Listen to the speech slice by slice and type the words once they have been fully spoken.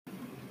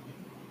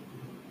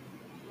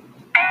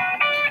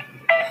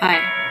Hi,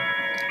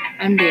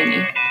 I'm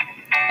Danny,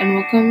 and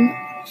welcome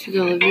to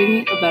the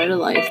Living a Better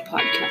Life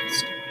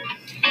podcast.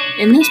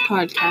 In this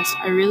podcast,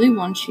 I really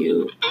want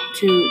you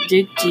to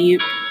dig deep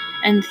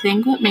and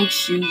think what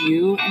makes you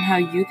you and how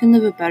you can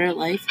live a better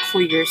life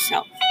for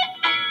yourself.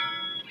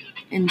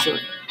 Enjoy.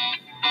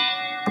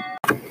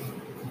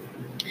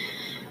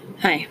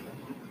 Hi,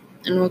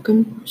 and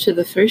welcome to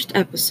the first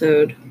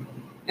episode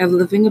of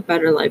Living a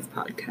Better Life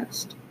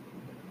podcast.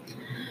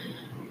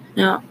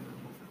 Now,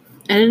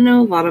 I didn't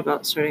know a lot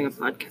about starting a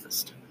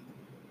podcast.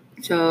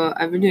 So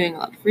I've been doing a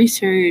lot of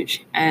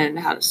research and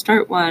how to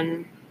start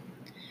one.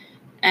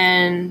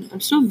 And I'm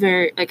still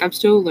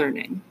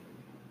learning.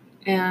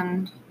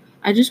 And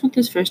I just want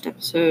this first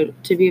episode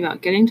to be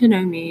about getting to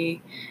know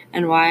me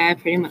and why I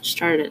pretty much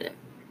started it.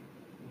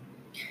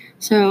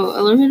 So, a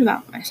little bit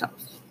about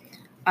myself.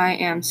 I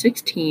am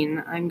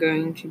 16. I'm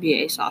going to be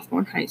a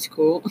sophomore in high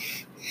school.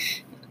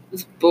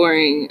 This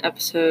boring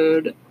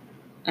episode,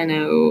 I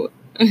know.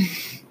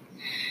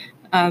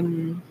 Let's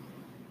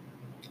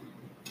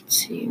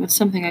see, what's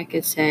something I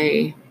could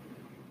say?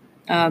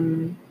 I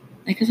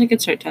guess I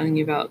could start telling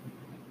you about,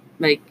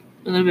 a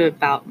little bit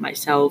about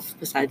myself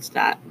besides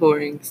that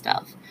boring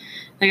stuff.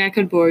 I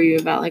could bore you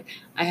about,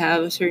 I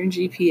have a certain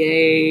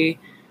GPA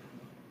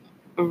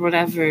or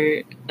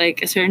whatever,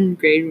 a certain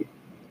grade,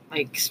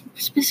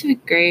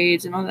 specific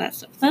grades and all that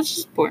stuff. That's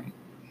just boring.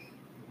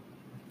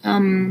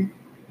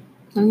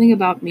 Something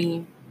about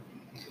me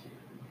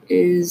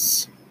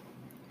is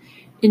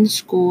in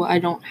school, I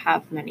don't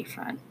have many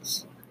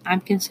friends.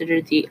 I'm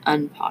considered the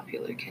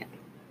unpopular kid.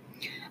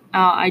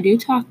 I do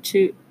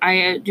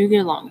get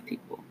along with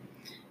people,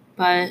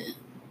 but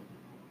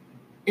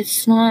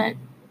it's not,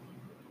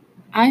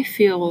 I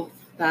feel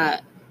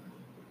that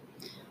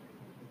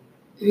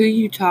who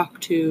you talk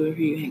to or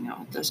who you hang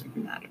out with doesn't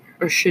matter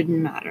or shouldn't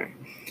matter.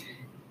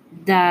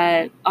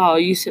 That,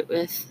 you sit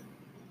with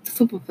the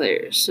football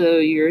players, so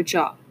you're a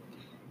jock.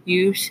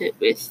 You sit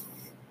with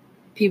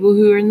people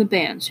who are in the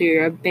band, so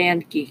you're a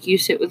band geek. You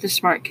sit with the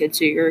smart kids,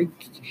 so you're a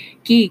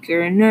geek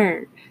or a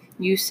nerd.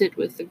 You sit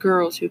with the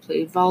girls who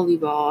play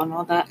volleyball and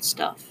all that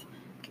stuff,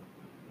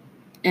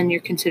 and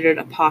you're considered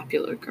a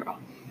popular girl.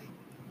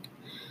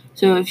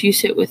 So if you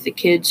sit with the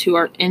kids who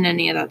aren't in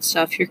any of that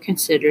stuff, you're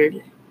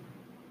considered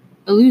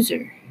a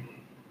loser.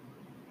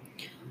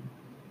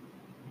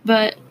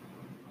 But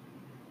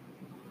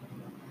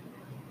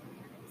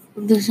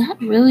does that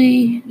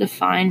really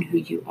define who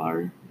you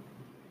are?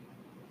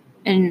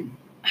 And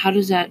how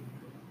does that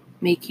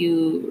make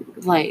you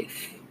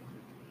life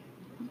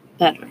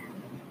better?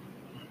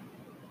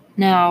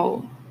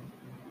 Now,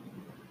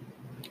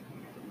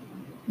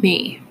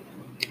 me.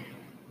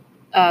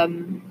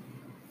 Like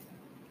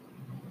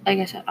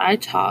I said, I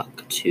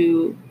talk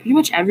to pretty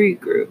much every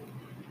group.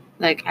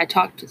 I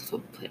talk to the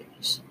football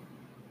players.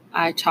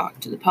 I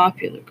talk to the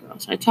popular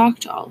girls. I talk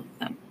to all of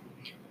them.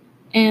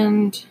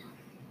 And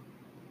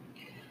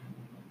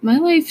my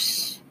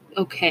life's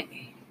okay.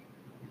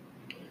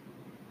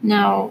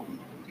 Now,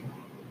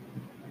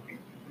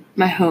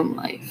 my home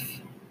life,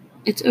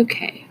 it's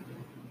okay.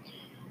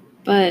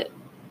 But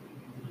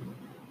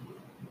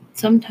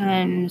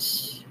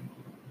sometimes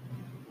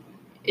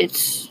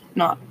it's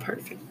not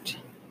perfect.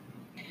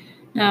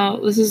 Now,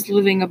 this is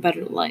living a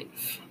better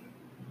life.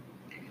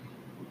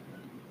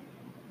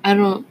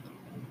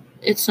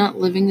 It's not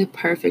living the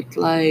perfect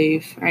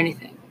life or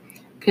anything.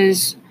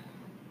 Because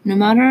no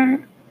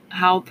matter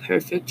how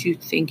perfect you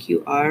think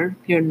you are,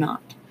 you're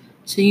not.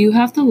 So you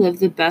have to live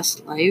the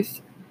best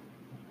life.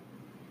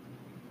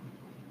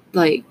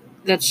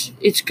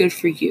 It's good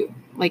for you.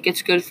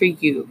 It's good for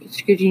you.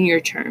 It's good in your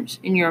terms,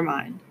 in your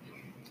mind.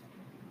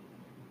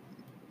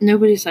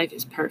 Nobody's life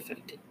is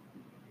perfect.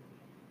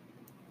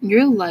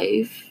 Your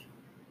life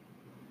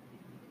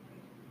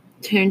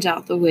turns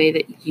out the way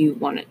that you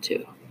want it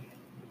to.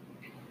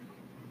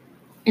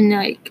 And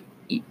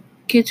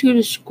kids go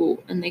to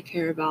school and they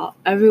care about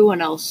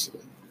everyone else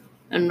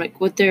and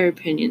what their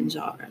opinions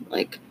are.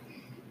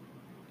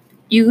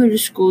 You go to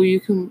school, you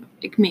can,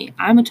 me,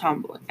 I'm a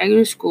tomboy. I go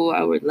to school,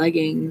 I wear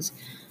leggings,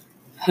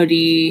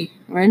 hoodie,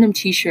 random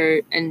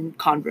t-shirt, and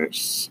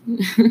Converse.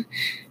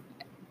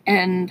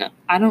 And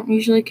I don't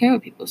usually care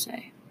what people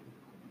say.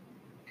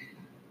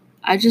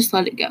 I just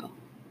let it go.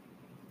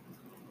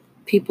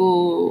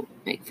 People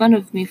make fun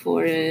of me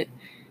for it.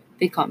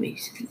 They call me,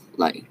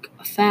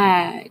 a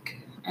fag.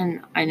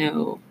 And I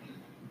know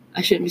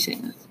I shouldn't be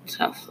saying that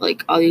stuff,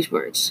 all these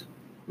words.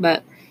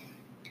 But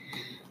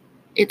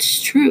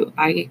it's true.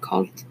 I get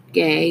called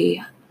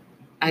gay.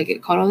 I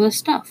get called all this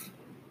stuff.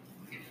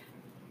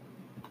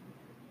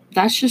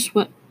 That's just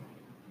what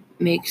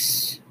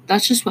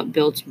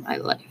builds my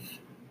life.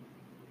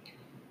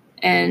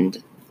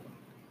 And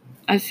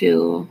I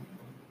feel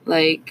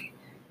like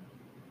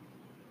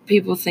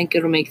people think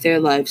it'll make their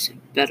lives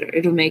better.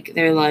 It'll make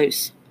their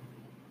lives,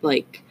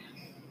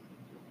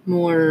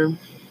 more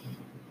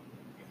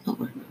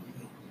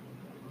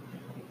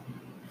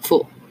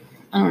full.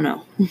 I don't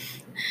know.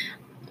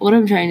 What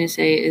I'm trying to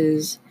say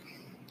is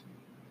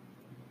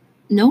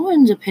no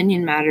one's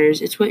opinion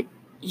matters. It's what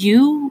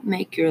You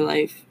make your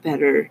life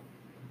better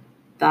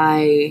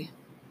by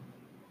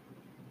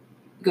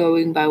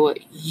going by what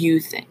you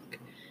think.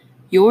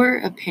 Your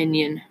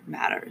opinion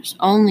matters,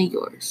 only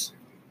yours.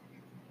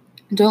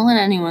 Don't let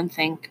anyone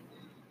think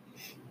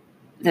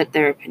that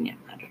their opinion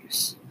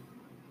matters.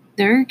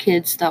 There are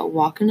kids that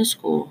walk into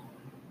school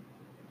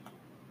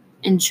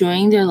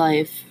enjoying their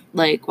life,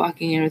 like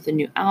walking in with a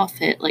new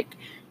outfit, like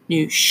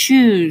new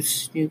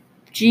shoes, new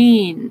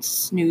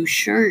jeans, new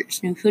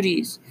shirts, new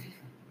hoodies,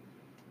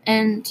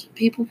 and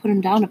people put them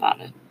down about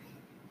it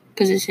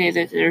because they say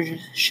that they're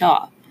just a show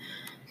off.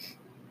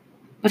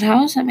 But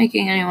how is that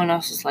making anyone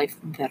else's life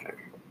better?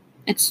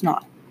 It's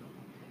not.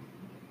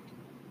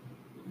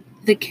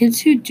 The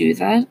kids who do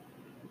that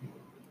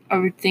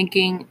are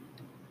thinking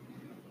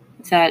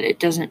that it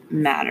doesn't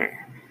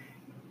matter.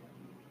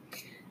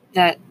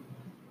 That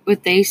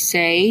what they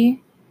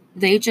say,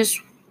 they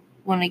just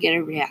want to get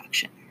a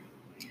reaction.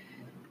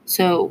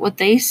 So what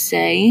they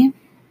say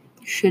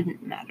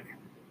shouldn't matter.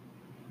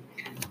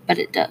 But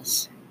it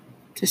does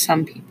to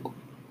some people.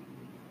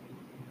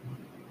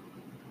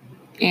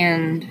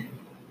 And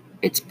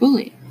it's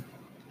bullying.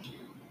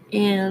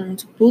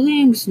 And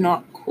bullying's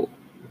not cool.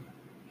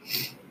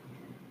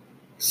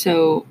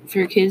 So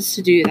for kids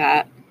to do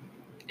that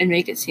and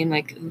make it seem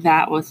like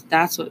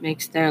that's what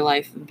makes their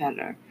life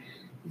better.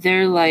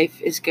 Their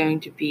life is going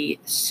to be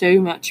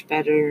so much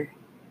better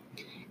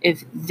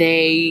if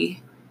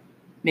they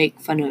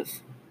make fun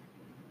of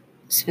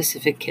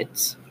specific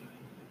kids.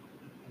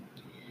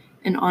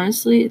 And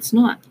honestly, it's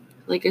not.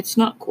 Like, it's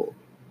not cool.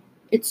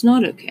 It's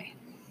not okay.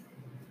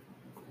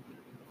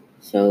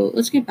 So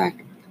let's get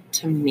back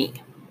to me.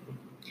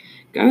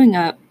 Growing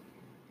up,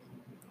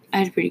 I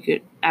had a pretty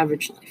good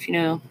average life,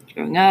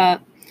 growing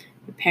up,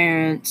 with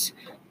parents,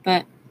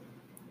 but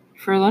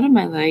for a lot of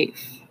my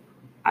life,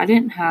 I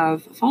didn't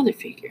have a father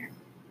figure.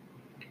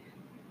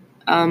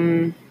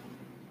 I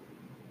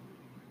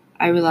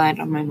relied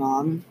on my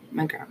mom,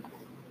 my grandma,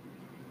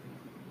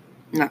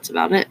 and that's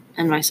about it,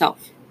 and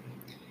myself.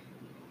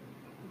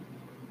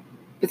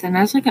 But then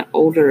as I got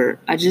older,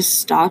 I just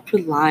stopped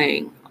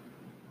relying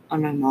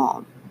on my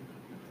mom.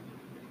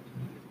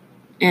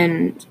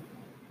 And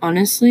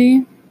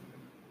honestly,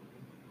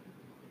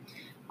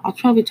 I'll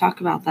probably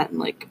talk about that in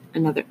like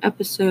another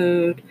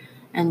episode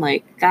and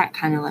like that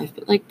kind of life.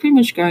 But like pretty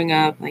much growing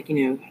up, like,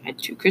 I had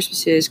 2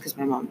 Christmases because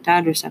my mom and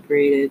dad were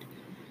separated.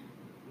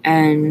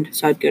 And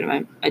so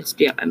I'd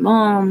stay at my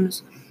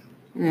mom's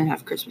and then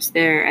have Christmas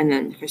there. And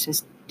then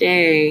Christmas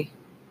Day,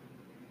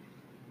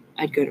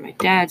 I'd go to my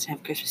dad's and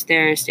have Christmas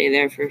there, stay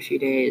there for a few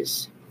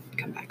days,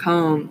 come back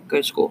home, go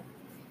to school.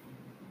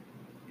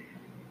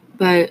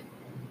 But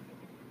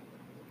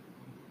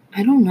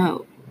I don't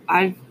know.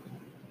 I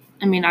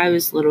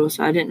was little,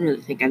 so I didn't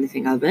really think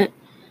anything of it.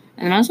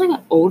 And then as I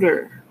got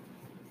older,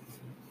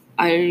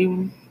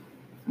 I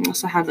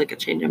also had like a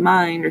change of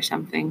mind or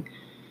something.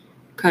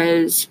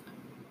 Because,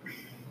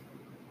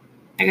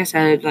 like I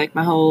said, like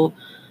I'll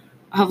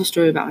have a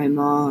story about my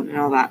mom and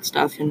all that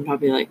stuff in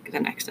probably like the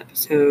next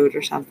episode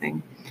or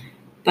something.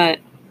 But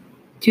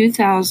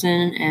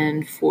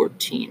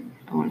 2014,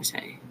 I want to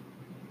say,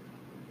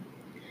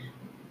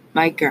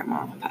 my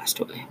grandma passed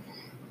away.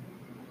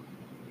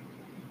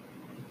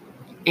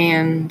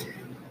 And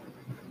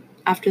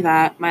after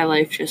that, my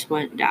life just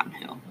went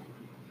downhill.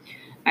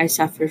 I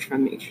suffered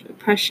from major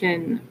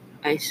depression.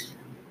 I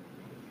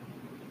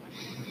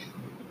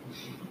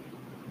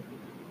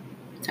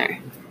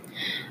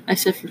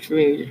suffered from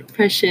major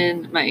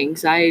depression. My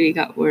anxiety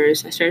got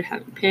worse. I started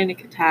having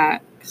panic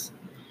attacks.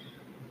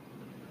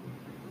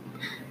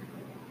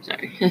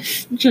 Sorry, I'm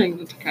trying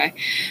not to cry.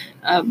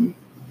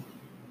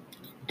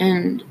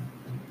 And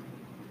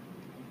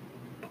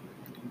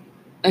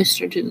I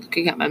started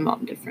looking at my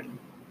mom different.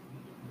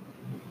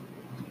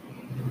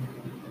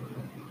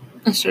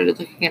 I started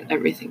looking at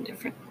everything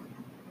different.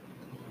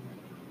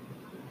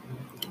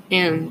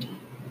 And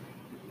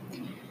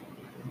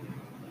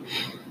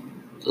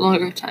the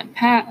longer time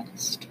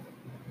passed,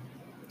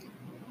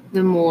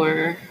 the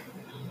more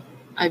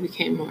I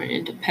became more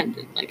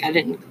independent. Like, I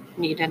didn't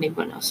need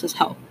anyone else's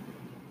help.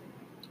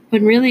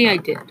 When really I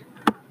did.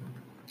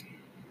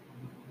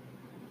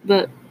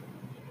 But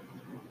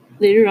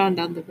later on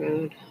down the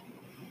road,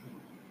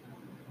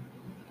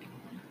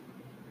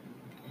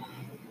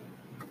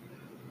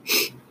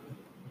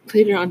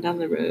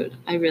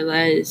 I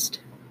realized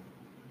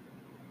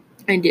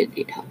I did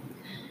need help.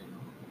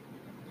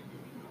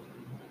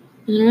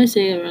 And then I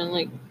say around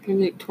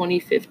maybe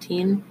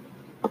 2015,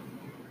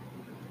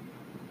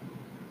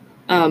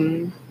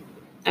 I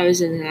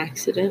was in an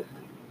accident.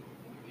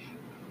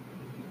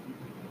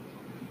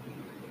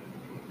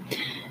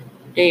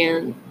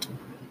 And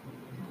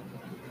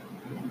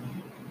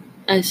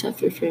I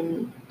suffer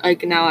from,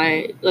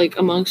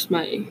 amongst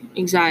my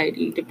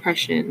anxiety,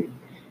 depression,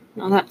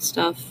 and all that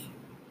stuff,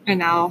 and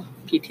now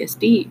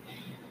PTSD.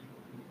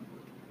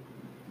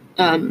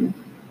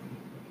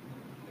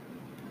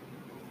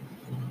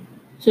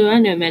 So I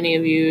know many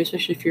of you,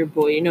 especially if you're a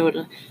boy, you know what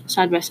a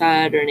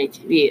side-by-side or an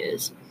ATV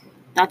is.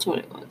 That's what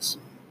it was.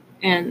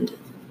 And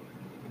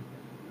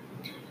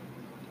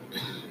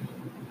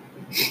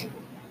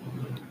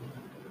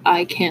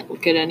I can't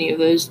look at any of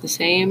those the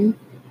same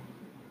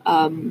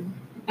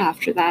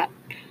after that.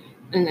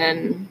 And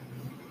then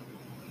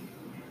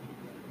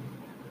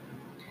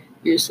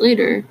years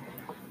later,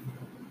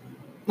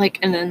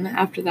 and then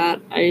after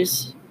that, I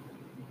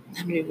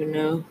don't even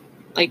know,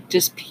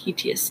 just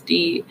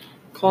PTSD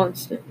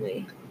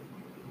constantly.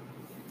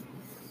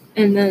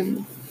 And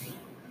then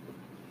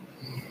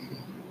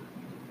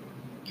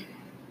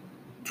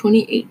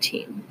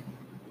 2018,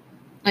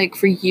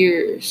 for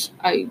years,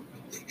 I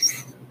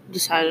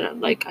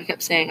decided, I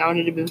kept saying I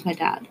wanted to be with my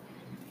dad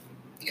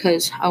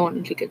because I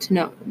wanted to get to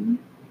know him,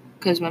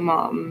 because my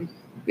mom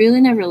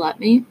really never let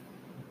me,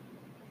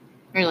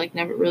 or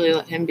never really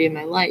let him be in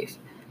my life.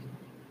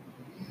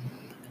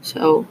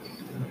 So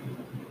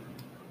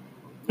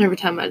every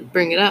time I'd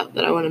bring it up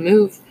that I want to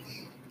move,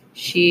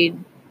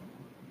 she'd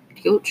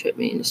guilt trip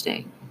me into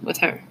staying with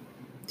her.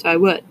 So I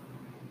would.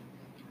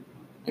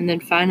 And then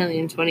finally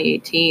in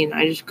 2018,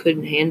 I just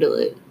couldn't handle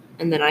it.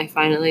 And then I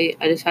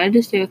decided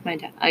to stay with my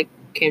dad. I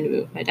came to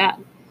move with my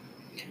dad.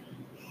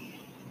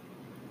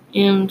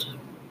 And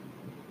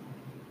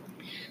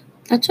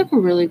that took a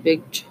really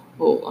big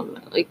toll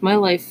on my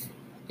life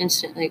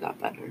instantly got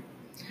better.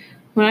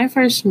 When I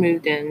first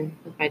moved in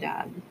with my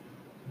dad,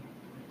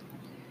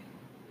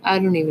 I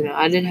don't even know.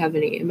 I didn't have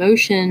any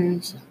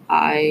emotions.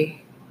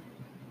 I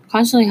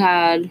constantly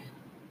had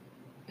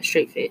a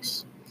straight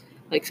face.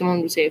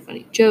 Someone would say a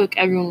funny joke,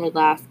 everyone would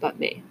laugh but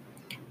me.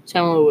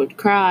 Someone would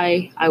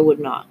cry, I would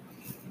not.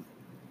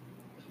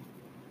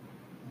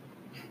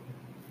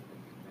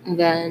 And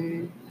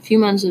then a few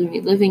months of me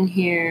living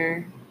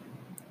here,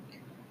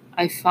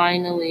 I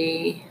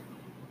finally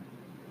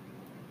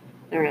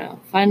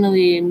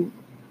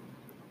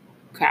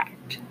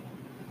cracked.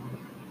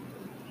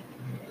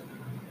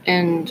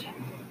 And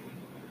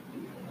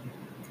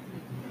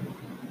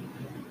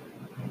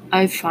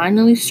I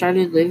finally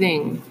started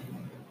living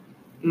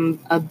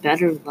a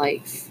better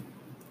life.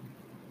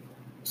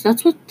 So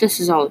that's what this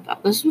is all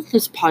about. This is what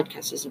this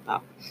podcast is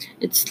about.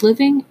 It's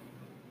living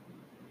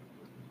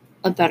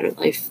a better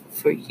life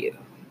for you.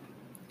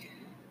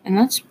 And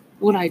that's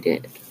what I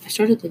did. I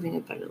started living a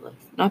better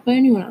life. Not by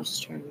anyone else's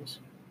terms,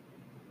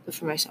 but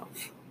for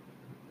myself.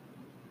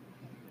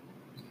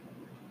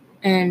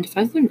 And if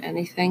I've learned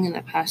anything in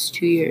the past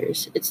 2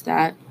 years, it's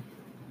that,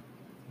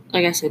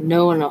 like I said,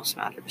 no one else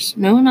matters.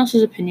 No one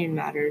else's opinion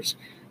matters.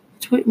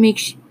 It's what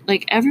makes,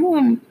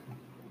 everyone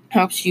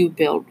helps you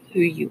build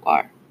who you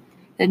are.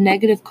 The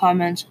negative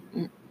comments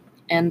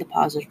and the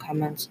positive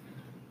comments,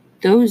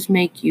 those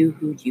make you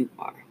who you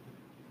are.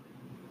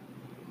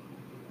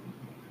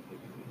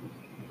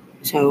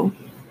 So,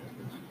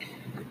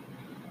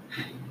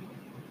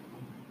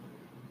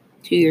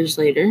 2 years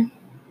later,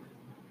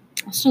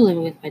 I'm still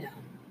living with my dad.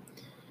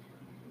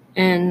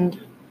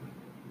 And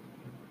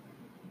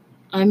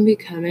I'm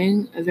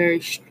becoming a very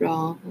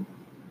strong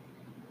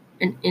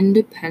and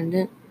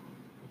independent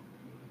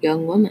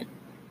young woman.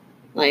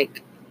 I'm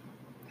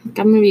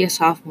going to be a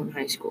sophomore in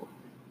high school.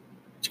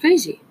 It's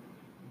crazy.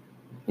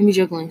 I'm going to be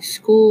juggling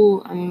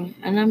school, and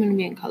I'm going to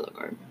be in color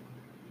guard.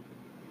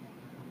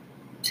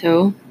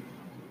 So,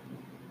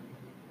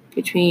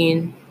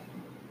 between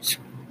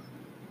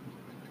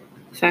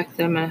the fact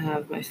that I'm going to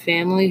have my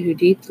family who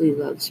deeply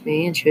loves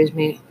me and shows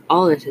me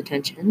all its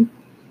attention,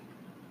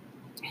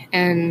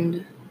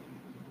 and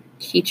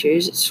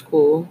teachers at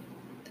school,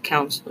 the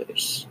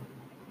counselors,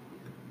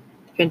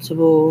 the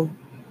principal,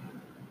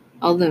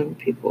 all them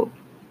people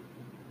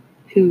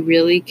who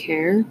really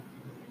care,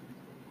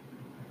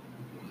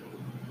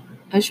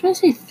 I just want to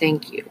say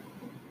thank you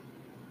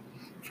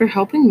for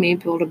helping me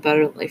build a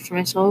better life for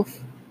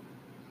myself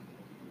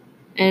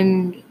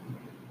and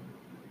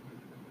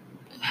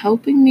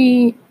helping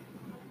me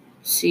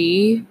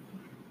see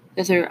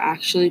that there are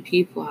actually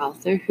people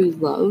out there who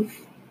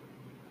love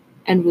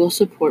and will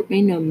support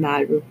me no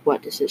matter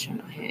what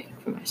decision I make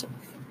for myself.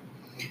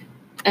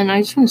 And I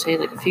just want to say,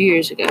 a few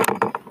years ago,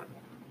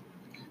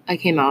 I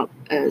came out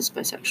as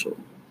bisexual.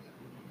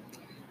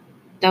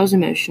 That was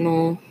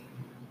emotional,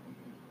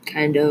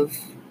 kind of.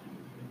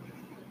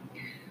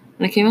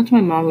 When I came out to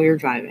my mom, we were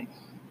driving.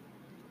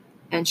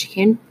 And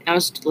I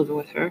was living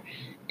with her,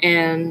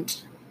 and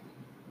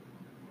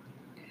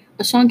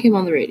a song came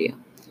on the radio.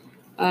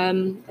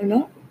 I'm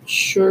not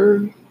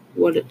sure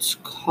what it's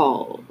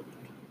called.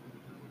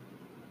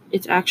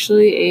 It's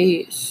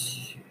actually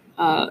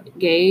a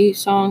gay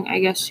song, I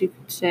guess you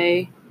could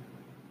say,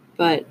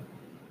 but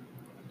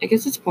I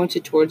guess it's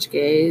pointed towards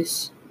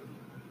gays.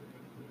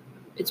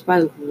 It's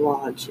by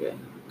Logic.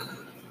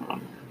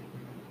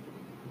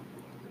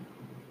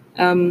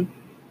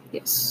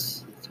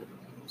 Yes.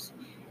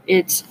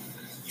 It's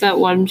that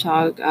one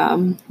song,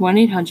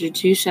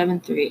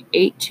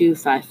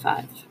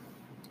 1-800-273-8255.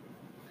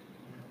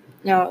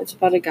 Now, it's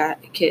about a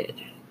kid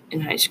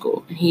in high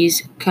school, and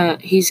he's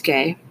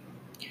gay,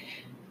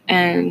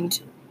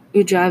 and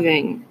we're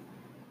driving,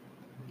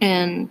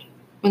 and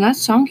when that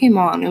song came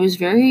on, it was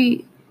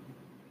very,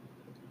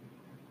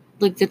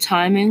 the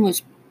timing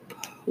was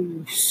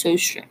so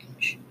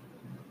strange.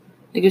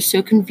 It was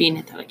so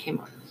convenient that it came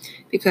on,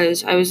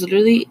 because I was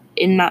literally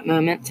in that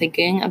moment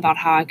thinking about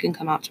how I can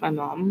come out to my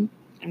mom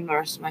and the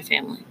rest of my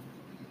family.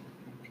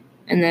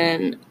 And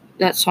then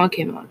that song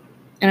came on.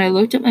 And I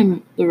looked at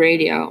the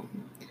radio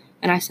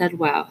and I said,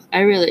 wow,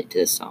 I relate to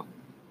this song.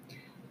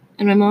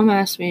 And my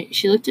mom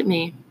she looked at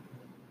me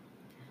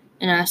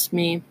and asked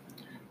me,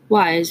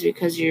 why? Is it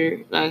because you're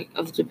like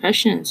of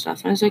depression and stuff?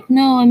 And I was like,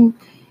 no,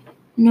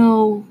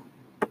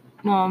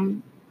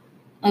 Mom.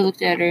 I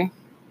looked at her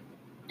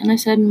and I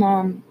said,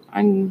 Mom,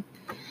 I'm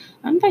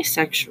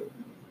bisexual.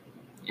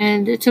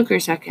 And it took her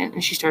a second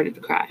and she started to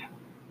cry.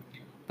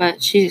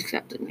 But she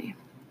accepted me.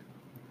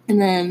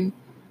 And then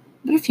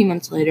about a few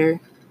months later,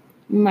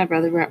 me and my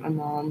brother were at my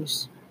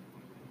mom's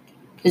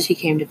because he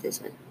came to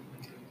visit.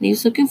 And he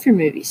was looking for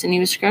movies and he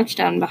was crouched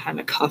down behind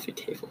a coffee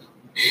table.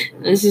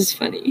 This is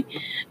funny.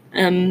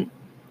 I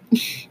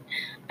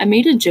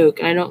made a joke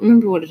and I don't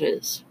remember what it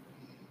is.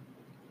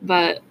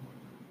 But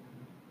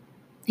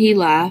he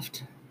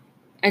laughed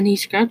and he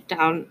crouched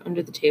down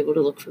under the table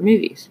to look for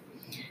movies.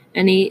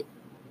 And he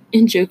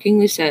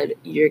jokingly said,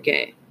 "You're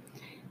gay."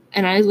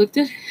 And I looked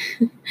up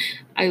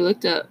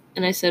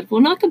and I said,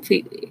 well, not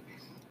completely.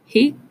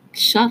 He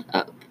shot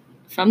up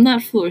from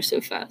that floor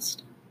so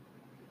fast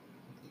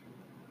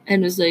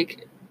and was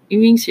like, you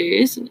being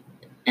serious?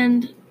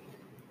 And,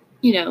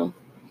 you know,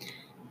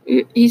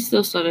 he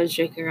still started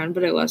joking around,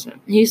 but I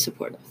wasn't. He's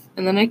supportive.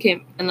 And then I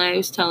came and I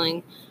was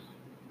telling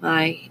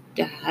my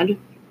dad,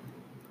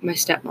 my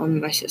stepmom,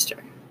 and my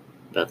sister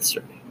about the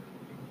story.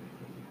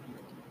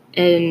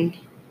 And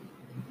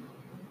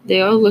they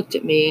all looked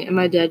at me, and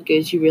my dad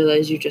goes, you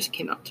realize you just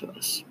came out to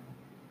us?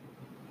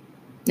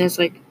 And it's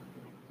like,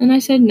 and I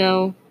said,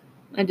 no,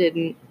 I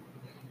didn't.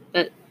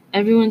 But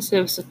everyone's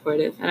so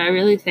supportive, and I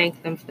really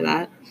thank them for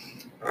that.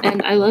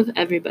 And I love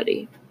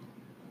everybody.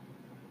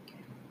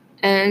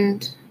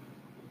 And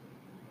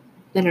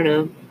I don't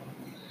know.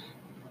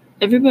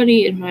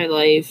 Everybody in my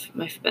life,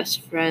 my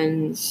best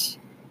friends,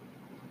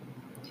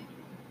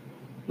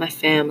 my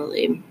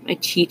family, my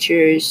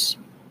teachers,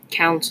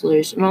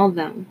 counselors, and all of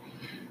them,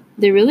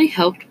 they really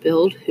helped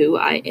build who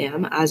I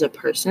am as a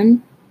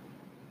person.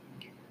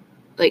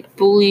 Like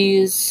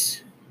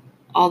bullies,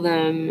 all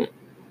them,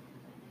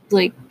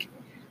 like,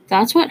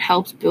 that's what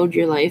helps build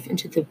your life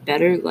into the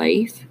better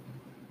life.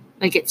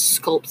 Like, it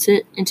sculpts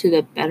it into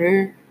the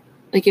better,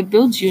 like, it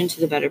builds you into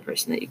the better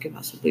person that you can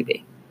possibly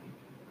be.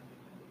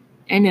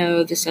 I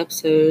know this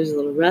episode is a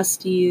little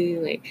rusty.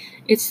 Like,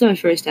 it's my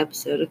first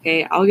episode,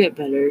 okay? I'll get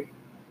better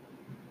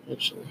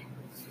eventually.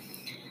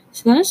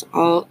 So that is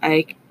all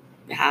I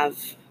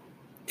have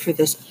for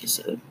this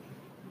episode.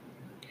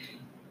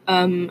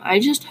 I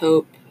just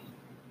hope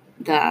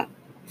that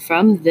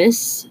from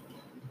this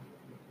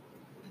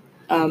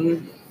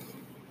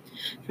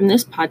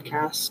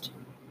podcast,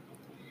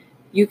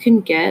 you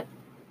can get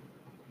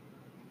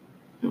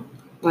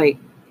like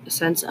a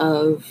sense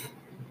of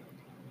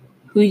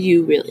who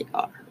you really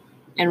are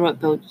and what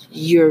builds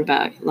your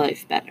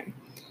life better.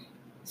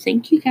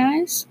 Thank you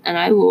guys, and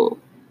I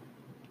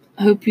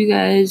hope you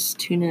guys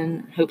tune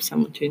in. Hope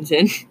someone tunes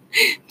in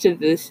to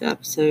this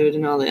episode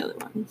and all the other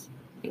ones.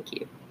 Thank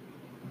you.